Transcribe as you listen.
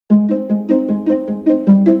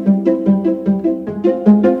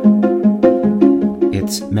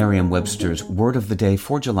Merriam-Webster's Word of the Day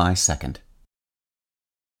for July 2nd.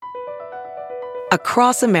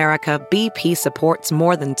 Across America, BP supports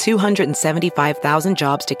more than 275,000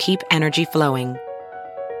 jobs to keep energy flowing.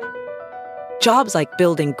 Jobs like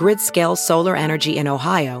building grid-scale solar energy in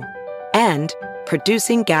Ohio and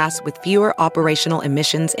producing gas with fewer operational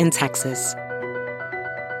emissions in Texas.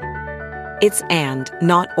 It's and,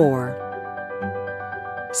 not or.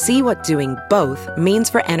 See what doing both means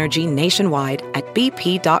for energy nationwide at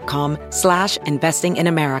bp.com/investing in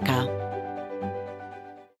America.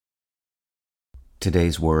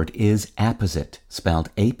 Today's word is apposite,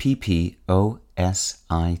 spelled apposite.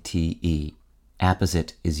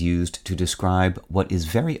 Apposite is used to describe what is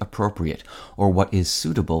very appropriate or what is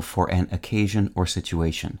suitable for an occasion or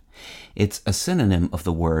situation. It's a synonym of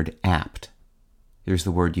the word apt. Here's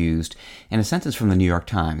the word used in a sentence from the New York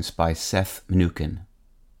Times by Seth Mnookin.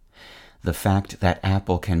 The fact that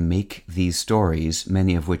Apple can make these stories,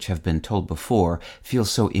 many of which have been told before, feel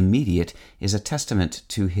so immediate is a testament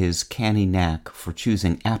to his canny knack for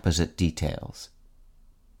choosing apposite details.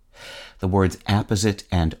 The words apposite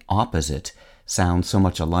and opposite sound so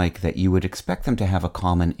much alike that you would expect them to have a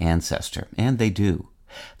common ancestor, and they do.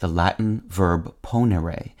 The Latin verb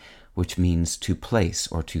ponere, which means to place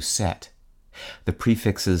or to set. The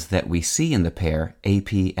prefixes that we see in the pair,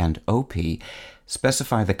 ap and op,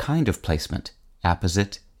 specify the kind of placement.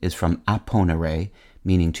 Apposite is from apponere,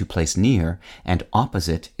 meaning to place near, and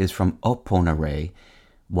opposite is from opponere,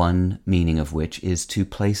 one meaning of which is to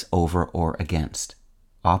place over or against.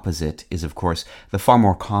 Opposite is, of course, the far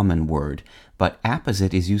more common word, but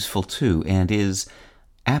apposite is useful too, and is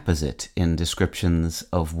apposite in descriptions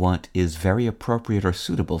of what is very appropriate or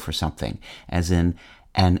suitable for something, as in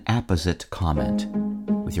an apposite comment.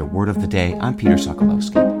 With your Word of the Day, I'm Peter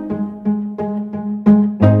Sokolowski.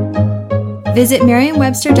 Visit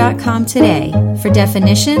Merriam-Webster.com today for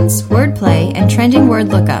definitions, wordplay, and trending word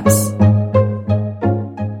lookups.